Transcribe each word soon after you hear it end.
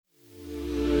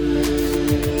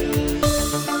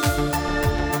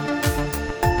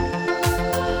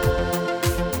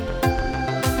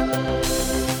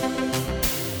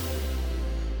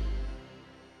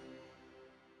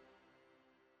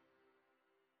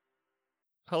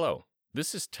Hello,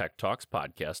 this is Tech Talks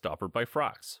podcast offered by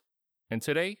Frox, and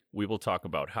today we will talk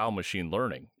about how machine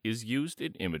learning is used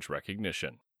in image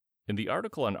recognition. In the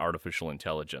article on artificial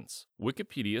intelligence,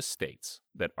 Wikipedia states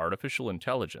that artificial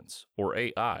intelligence, or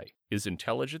AI, is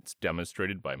intelligence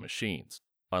demonstrated by machines,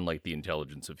 unlike the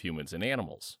intelligence of humans and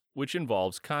animals, which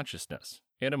involves consciousness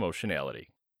and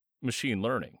emotionality. Machine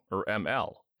learning, or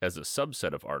ML, as a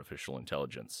subset of artificial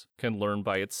intelligence, can learn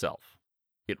by itself.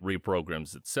 It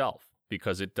reprograms itself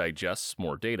because it digests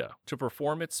more data to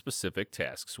perform its specific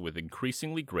tasks with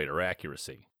increasingly greater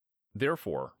accuracy.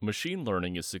 Therefore, machine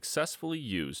learning is successfully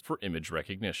used for image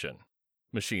recognition.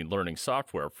 Machine learning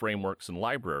software, frameworks, and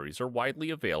libraries are widely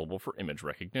available for image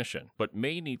recognition, but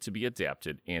may need to be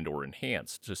adapted and/or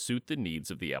enhanced to suit the needs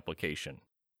of the application.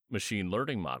 Machine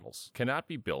learning models cannot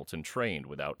be built and trained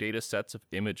without data sets of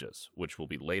images, which will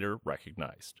be later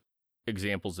recognized.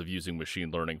 Examples of using machine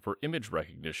learning for image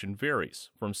recognition varies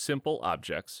from simple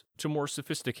objects to more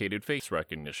sophisticated face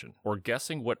recognition, or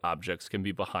guessing what objects can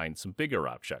be behind some bigger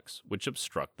objects, which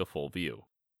obstruct the full view.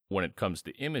 When it comes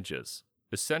to images,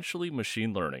 essentially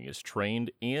machine learning is trained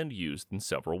and used in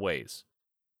several ways.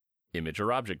 Image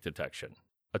or object detection,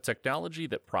 a technology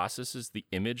that processes the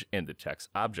image and detects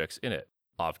objects in it.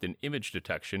 Often image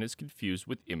detection is confused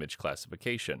with image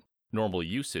classification. Normal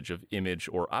usage of image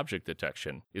or object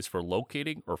detection is for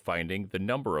locating or finding the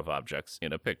number of objects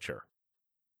in a picture.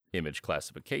 Image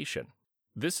classification.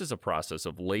 This is a process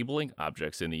of labeling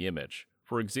objects in the image,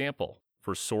 for example,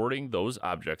 for sorting those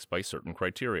objects by certain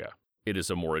criteria. It is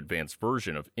a more advanced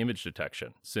version of image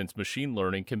detection, since machine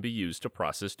learning can be used to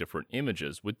process different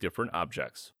images with different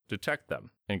objects, detect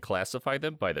them, and classify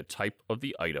them by the type of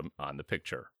the item on the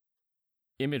picture.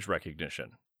 Image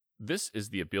recognition. This is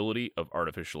the ability of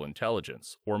artificial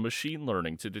intelligence or machine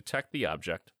learning to detect the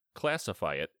object,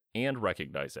 classify it, and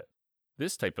recognize it.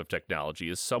 This type of technology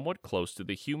is somewhat close to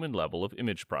the human level of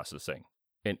image processing.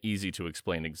 An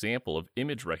easy-to-explain example of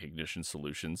image recognition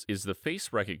solutions is the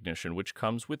face recognition which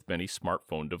comes with many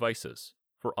smartphone devices.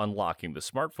 For unlocking the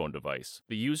smartphone device,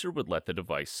 the user would let the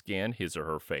device scan his or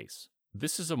her face.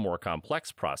 This is a more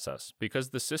complex process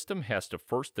because the system has to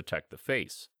first detect the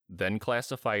face, then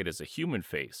classify it as a human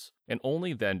face, and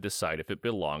only then decide if it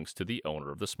belongs to the owner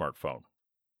of the smartphone.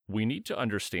 We need to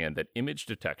understand that image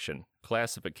detection,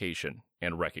 classification,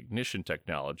 and recognition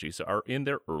technologies are in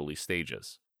their early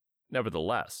stages.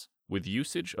 Nevertheless, with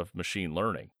usage of machine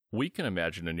learning, we can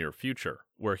imagine a near future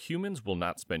where humans will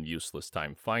not spend useless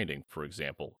time finding, for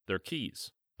example, their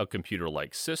keys. A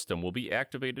computer-like system will be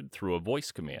activated through a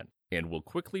voice command and will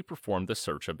quickly perform the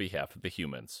search on behalf of the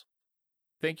humans.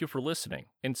 Thank you for listening,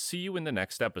 and see you in the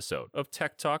next episode of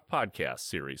Tech Talk Podcast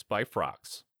series by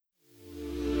Frox.